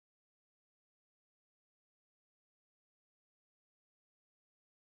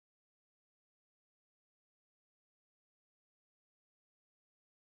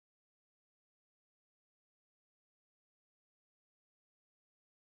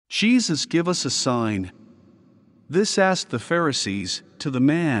Jesus, give us a sign. This asked the Pharisees, to the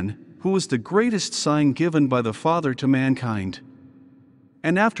man, who was the greatest sign given by the Father to mankind.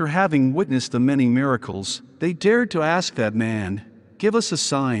 And after having witnessed the many miracles, they dared to ask that man, give us a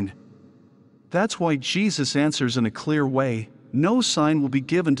sign. That's why Jesus answers in a clear way, no sign will be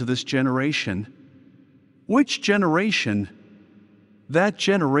given to this generation. Which generation? That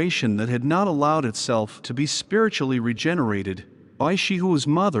generation that had not allowed itself to be spiritually regenerated by she who was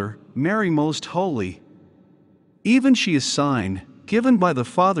mother, Mary most holy. Even she is sign, given by the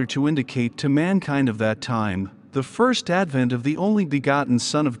Father to indicate to mankind of that time, the first advent of the only begotten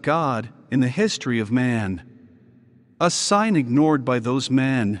Son of God in the history of man. A sign ignored by those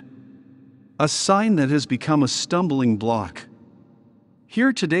men. A sign that has become a stumbling block.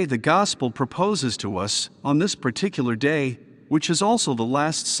 Here today the Gospel proposes to us, on this particular day, which is also the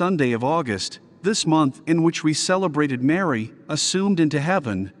last Sunday of August, this month in which we celebrated Mary, assumed into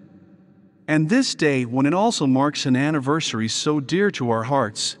heaven. And this day when it also marks an anniversary so dear to our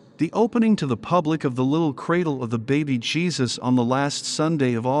hearts, the opening to the public of the little cradle of the baby Jesus on the last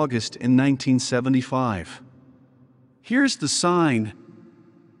Sunday of August in 1975. Here's the sign.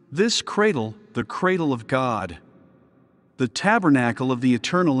 This cradle, the cradle of God. The tabernacle of the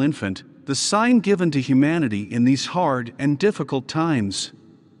eternal infant, the sign given to humanity in these hard and difficult times.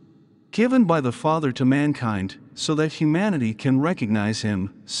 Given by the Father to mankind, so that humanity can recognize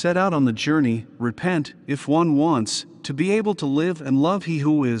Him, set out on the journey, repent, if one wants, to be able to live and love He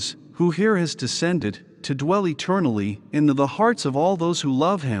who is, who here has descended, to dwell eternally, in the hearts of all those who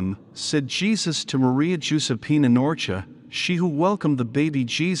love Him, said Jesus to Maria Giuseppina Norcia, she who welcomed the baby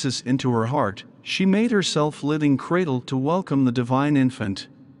Jesus into her heart, she made herself living cradle to welcome the divine infant.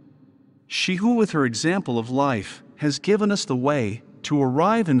 She who with her example of life, has given us the way, to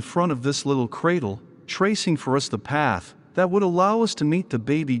arrive in front of this little cradle, tracing for us the path that would allow us to meet the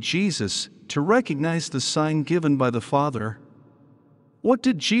baby Jesus, to recognize the sign given by the Father. What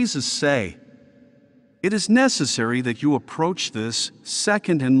did Jesus say? It is necessary that you approach this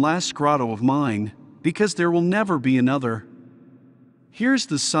second and last grotto of mine, because there will never be another. Here's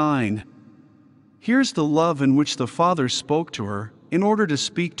the sign. Here's the love in which the Father spoke to her, in order to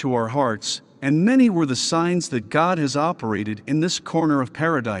speak to our hearts, and many were the signs that God has operated in this corner of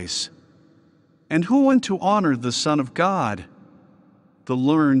paradise. And who went to honor the Son of God? The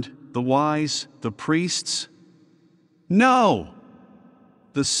learned, the wise, the priests? No!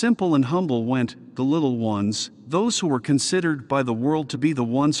 The simple and humble went, the little ones, those who were considered by the world to be the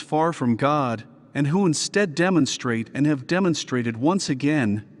ones far from God, and who instead demonstrate and have demonstrated once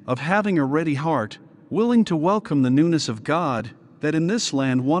again, of having a ready heart, willing to welcome the newness of God, that in this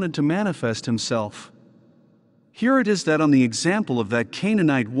land wanted to manifest Himself. Here it is that on the example of that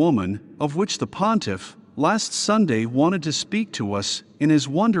Canaanite woman, of which the Pontiff, last Sunday wanted to speak to us, in his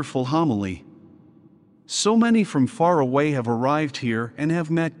wonderful homily. So many from far away have arrived here and have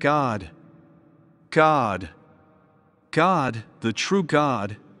met God. God. God, the true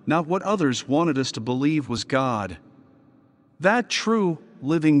God, not what others wanted us to believe was God. That true,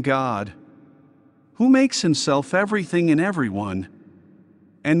 living God, who makes Himself everything in everyone.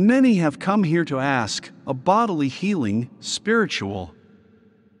 And many have come here to ask, a bodily healing, spiritual.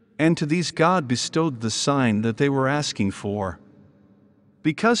 And to these God bestowed the sign that they were asking for.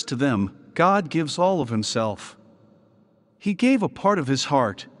 Because to them, God gives all of Himself. He gave a part of His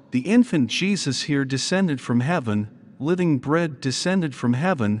heart, the infant Jesus here descended from heaven, living bread descended from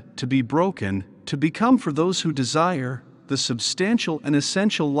heaven, to be broken, to become for those who desire, the substantial and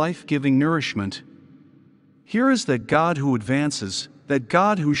essential life-giving nourishment. Here is that God who advances, that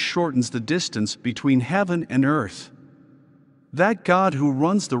God who shortens the distance between heaven and earth. That God who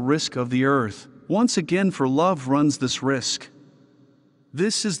runs the risk of the earth, once again for love runs this risk.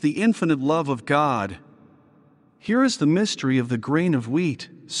 This is the infinite love of God. Here is the mystery of the grain of wheat,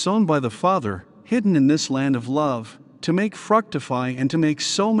 sown by the Father, hidden in this land of love, to make fructify and to make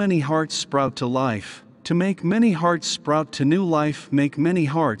so many hearts sprout to life, to make many hearts sprout to new life, make many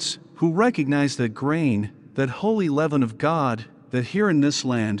hearts, who recognize that grain, that holy leaven of God, that here in this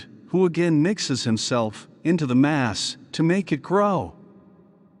land, who again mixes Himself into the mass, to make it grow.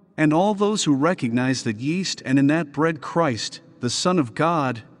 And all those who recognize that yeast and in that bread Christ, the Son of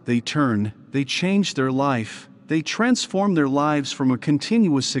God, they turn, they change their life, they transform their lives from a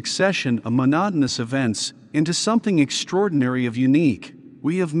continuous succession of monotonous events into something extraordinary of unique.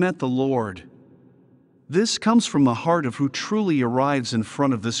 We have met the Lord. This comes from the heart of who truly arrives in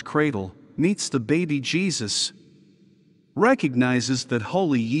front of this cradle, meets the baby Jesus, recognizes that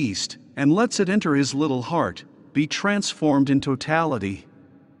holy yeast, and lets it enter his little heart, be transformed in totality.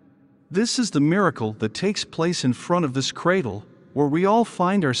 This is the miracle that takes place in front of this cradle, where we all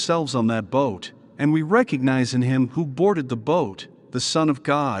find ourselves on that boat, and we recognize in him who boarded the boat, the Son of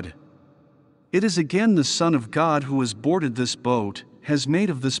God. It is again the Son of God who has boarded this boat, has made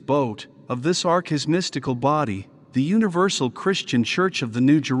of this boat, of this ark his mystical body, the universal Christian Church of the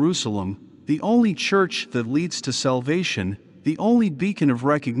New Jerusalem, the only church that leads to salvation, the only beacon of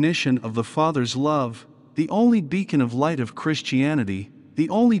recognition of the Father's love, the only beacon of light of Christianity, the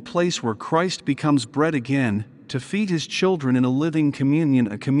only place where Christ becomes bread again, to feed his children in a living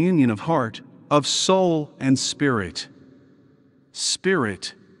communion, a communion of heart, of soul and spirit.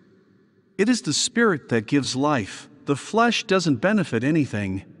 Spirit. It is the Spirit that gives life. The flesh doesn't benefit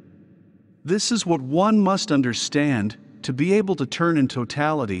anything. This is what one must understand, to be able to turn in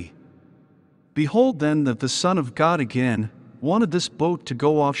totality. Behold then that the Son of God again wanted this boat to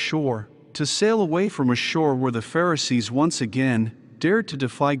go offshore, to sail away from a shore where the Pharisees once again dared to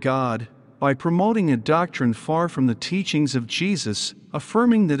defy God, by promoting a doctrine far from the teachings of Jesus,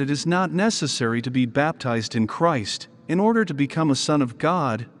 affirming that it is not necessary to be baptized in Christ, in order to become a son of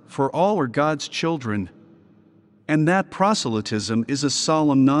God, for all are God's children. And that proselytism is a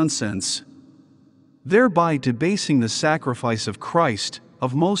solemn nonsense, thereby debasing the sacrifice of Christ,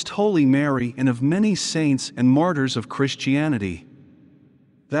 of Most Holy Mary, and of many saints and martyrs of Christianity.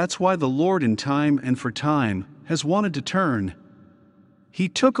 That's why the Lord in time and for time has wanted to turn. He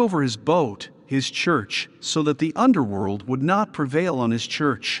took over his boat, his church, so that the underworld would not prevail on his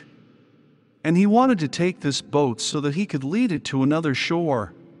church. And he wanted to take this boat so that he could lead it to another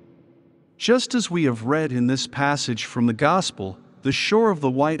shore. Just as we have read in this passage from the Gospel, the shore of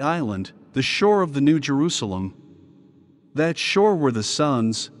the White Island, the shore of the New Jerusalem. That shore where the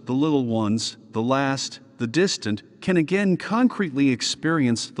sons, the little ones, the last, the distant, can again concretely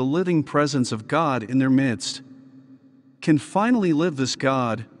experience the living presence of God in their midst. Can finally live this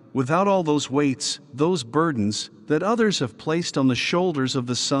God, without all those weights, those burdens, that others have placed on the shoulders of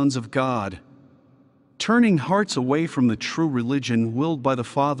the sons of God. Turning hearts away from the true religion willed by the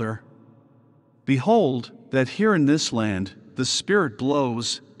Father. Behold, that here in this land, the Spirit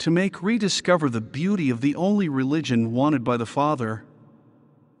blows, to make rediscover the beauty of the only religion wanted by the Father.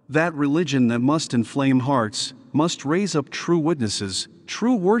 That religion that must inflame hearts, must raise up true witnesses,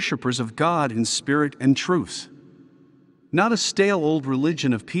 true worshippers of God in spirit and truth. Not a stale old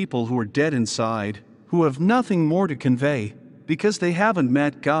religion of people who are dead inside, who have nothing more to convey, because they haven't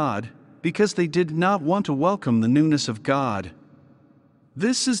met God, because they did not want to welcome the newness of God.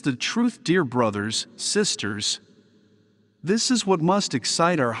 This is the truth, dear brothers, sisters. This is what must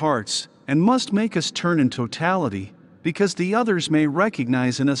excite our hearts, and must make us turn in totality, because the others may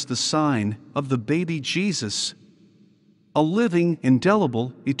recognize in us the sign of the baby Jesus. A living,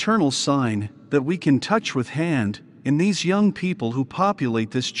 indelible, eternal sign that we can touch with hand, in these young people who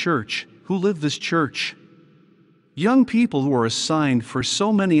populate this church, who live this church. Young people who are a sign for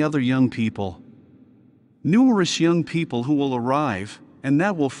so many other young people. Numerous young people who will arrive, and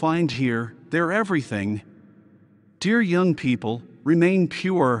that will find here their everything. Dear young people, remain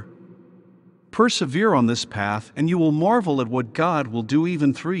pure. Persevere on this path, and you will marvel at what God will do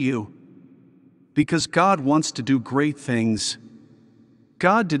even through you. Because God wants to do great things.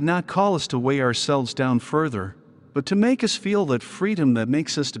 God did not call us to weigh ourselves down further, but to make us feel that freedom that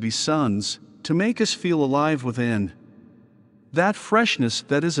makes us to be sons, to make us feel alive within. That freshness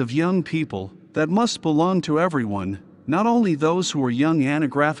that is of young people, that must belong to everyone, not only those who are young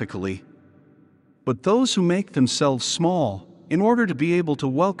anagraphically, but those who make themselves small, in order to be able to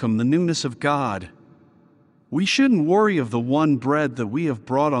welcome the newness of God. We shouldn't worry of the one bread that we have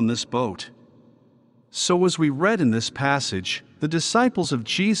brought on this boat. So as we read in this passage, the disciples of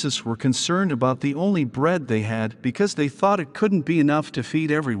Jesus were concerned about the only bread they had because they thought it couldn't be enough to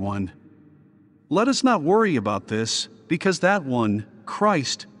feed everyone. Let us not worry about this, because that one,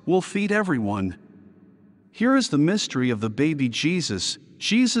 Christ, will feed everyone. Here is the mystery of the baby Jesus.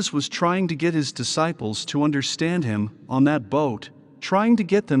 Jesus was trying to get his disciples to understand him on that boat, trying to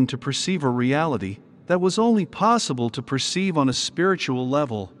get them to perceive a reality that was only possible to perceive on a spiritual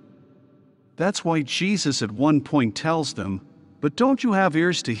level. That's why Jesus at one point tells them, "But don't you have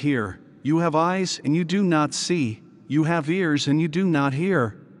ears to hear? You have eyes and you do not see, you have ears and you do not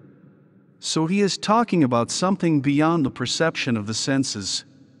hear." So he is talking about something beyond the perception of the senses.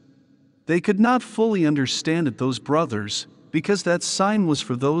 They could not fully understand it, those brothers, because that sign was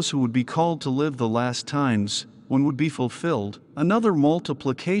for those who would be called to live the last times, when would be fulfilled another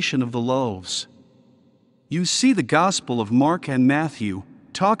multiplication of the loaves. You see, the Gospel of Mark and Matthew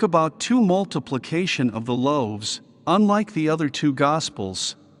talk about two multiplication of the loaves, unlike the other two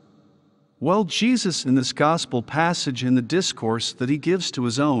Gospels. Well, Jesus in this Gospel passage, in the discourse that he gives to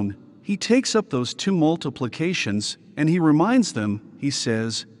his own, he takes up those two multiplications, and he reminds them, he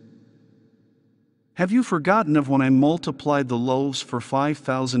says, "Have you forgotten of when I multiplied the loaves for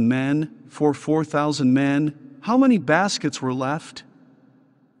 5,000 men, for 4,000 men? How many baskets were left?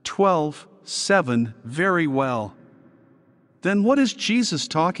 12, 7, very well." Then what is Jesus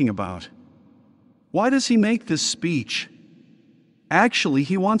talking about? Why does he make this speech? Actually,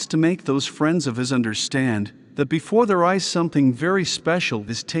 he wants to make those friends of his understand that before their eyes something very special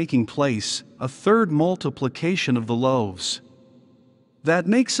is taking place, a third multiplication of the loaves. That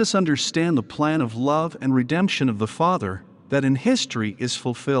makes us understand the plan of love and redemption of the Father that in history is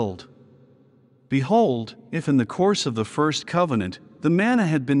fulfilled. Behold, if in the course of the first covenant the manna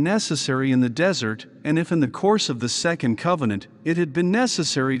had been necessary in the desert, and if in the course of the second covenant it had been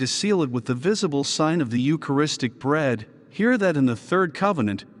necessary to seal it with the visible sign of the Eucharistic bread, hear that in the third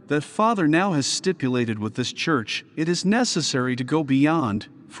covenant that Father now has stipulated with this church, it is necessary to go beyond,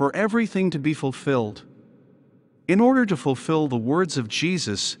 for everything to be fulfilled. In order to fulfill the words of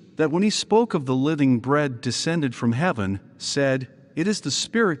Jesus, that when he spoke of the living bread descended from heaven, said, "It is the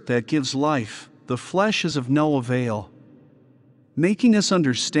Spirit that gives life, the flesh is of no avail." Making us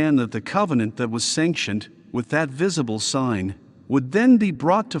understand that the covenant that was sanctioned, with that visible sign, would then be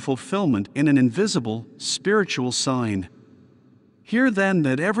brought to fulfillment in an invisible, spiritual sign. Hear then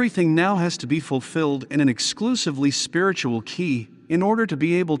that everything now has to be fulfilled in an exclusively spiritual key, in order to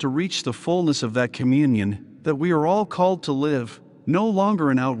be able to reach the fullness of that communion, that we are all called to live, no longer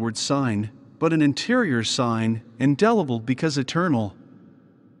an outward sign, but an interior sign, indelible because eternal.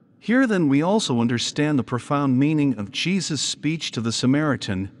 Here then we also understand the profound meaning of Jesus' speech to the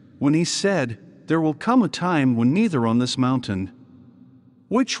Samaritan, when he said, "There will come a time when neither on this mountain."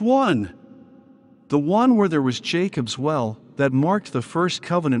 Which one? The one where there was Jacob's well, that marked the first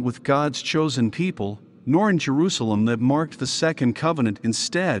covenant with God's chosen people, nor in Jerusalem that marked the second covenant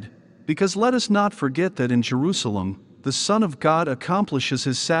instead, because let us not forget that in Jerusalem, the Son of God accomplishes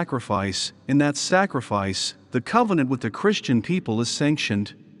his sacrifice. In that sacrifice, the covenant with the Christian people is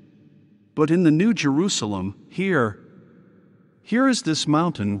sanctioned. But in the New Jerusalem, here is this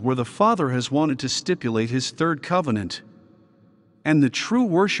mountain where the Father has wanted to stipulate his third covenant. And the true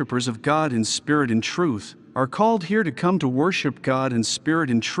worshippers of God in spirit and truth are called here to come to worship God in spirit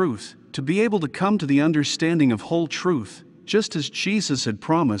and truth, to be able to come to the understanding of whole truth, just as Jesus had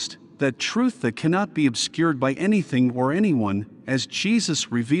promised, that truth that cannot be obscured by anything or anyone, as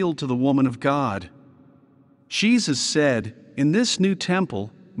Jesus revealed to the woman of God. Jesus said, "In this new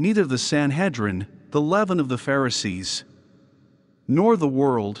temple, neither the Sanhedrin, the leaven of the Pharisees, nor the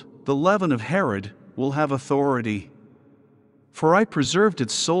world, the leaven of Herod, will have authority. For I preserved it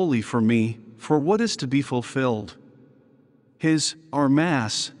solely for me, for what is to be fulfilled. Our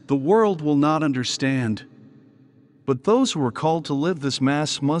Mass, the world will not understand. But those who are called to live this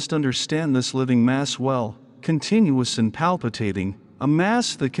Mass must understand this living Mass well, continuous and palpitating, a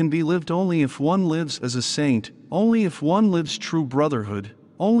Mass that can be lived only if one lives as a saint, only if one lives true brotherhood,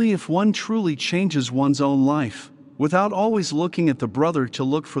 only if one truly changes one's own life, without always looking at the brother to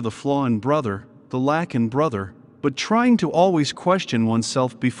look for the flaw in brother, the lack in brother, but trying to always question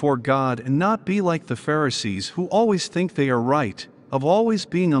oneself before God and not be like the Pharisees who always think they are right, of always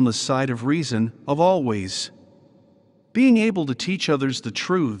being on the side of reason, of always being able to teach others the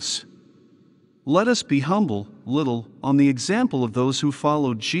truths. Let us be humble, little, on the example of those who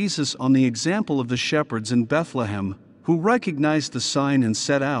followed Jesus, on the example of the shepherds in Bethlehem, who recognized the sign and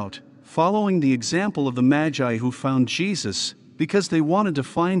set out, following the example of the Magi who found Jesus, because they wanted to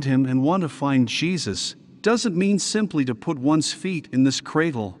find him and want to find Jesus, doesn't mean simply to put one's feet in this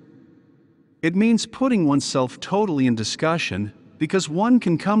cradle. It means putting oneself totally in discussion, because one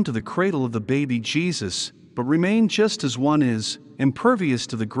can come to the cradle of the baby Jesus, but remain just as one is, impervious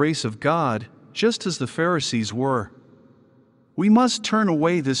to the grace of God, just as the Pharisees were. We must turn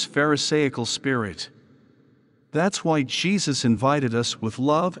away this Pharisaical spirit. That's why Jesus invited us with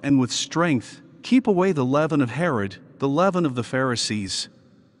love and with strength, keep away the leaven of Herod, the leaven of the Pharisees.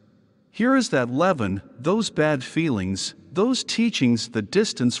 Here is that leaven, those bad feelings, those teachings that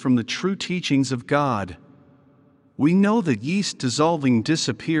distance from the true teachings of God. We know that yeast dissolving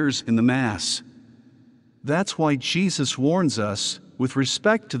disappears in the Mass. That's why Jesus warns us, with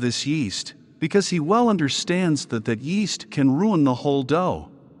respect to this yeast, because he well understands that yeast can ruin the whole dough.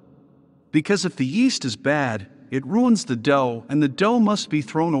 Because if the yeast is bad, it ruins the dough, and the dough must be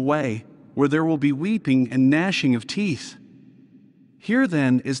thrown away, where there will be weeping and gnashing of teeth. Here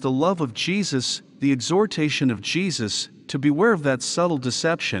then is the love of Jesus, the exhortation of Jesus, to beware of that subtle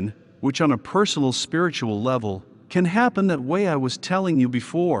deception, which on a personal spiritual level, can happen that way I was telling you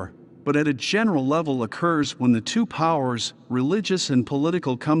before, but at a general level occurs when the two powers, religious and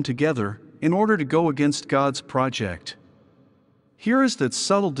political, come together in order to go against God's project. Here is that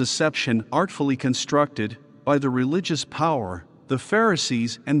subtle deception artfully constructed by the religious power, the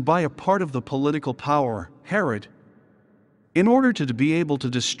Pharisees, and by a part of the political power, Herod, in order to be able to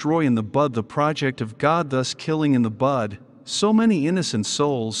destroy in the bud the project of God, thus killing in the bud so many innocent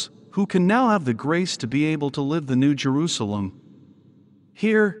souls who can now have the grace to be able to live the New Jerusalem.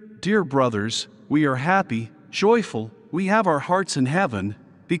 Here, dear brothers, we are happy, joyful, we have our hearts in heaven,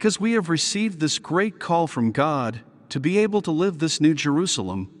 because we have received this great call from God to be able to live this New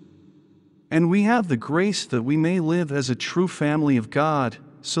Jerusalem. And we have the grace that we may live as a true family of God,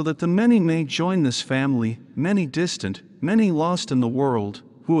 so that the many may join this family, many distant, many lost in the world,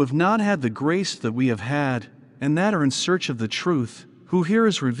 who have not had the grace that we have had, and that are in search of the truth, who here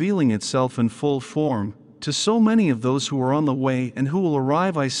is revealing itself in full form, to so many of those who are on the way and who will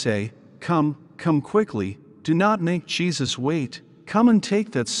arrive. I say, come, come quickly, do not make Jesus wait, come and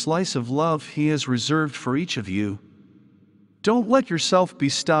take that slice of love He has reserved for each of you. Don't let yourself be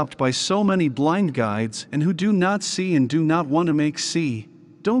stopped by so many blind guides and who do not see and do not want to make see.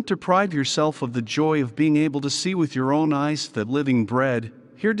 Don't deprive yourself of the joy of being able to see with your own eyes that living bread,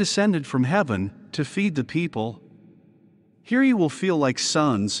 here descended from heaven, to feed the people. Here you will feel like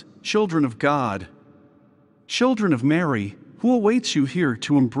sons, children of God, children of Mary, who awaits you here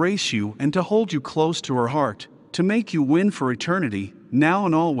to embrace you and to hold you close to her heart, to make you win for eternity, now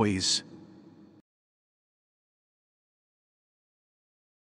and always.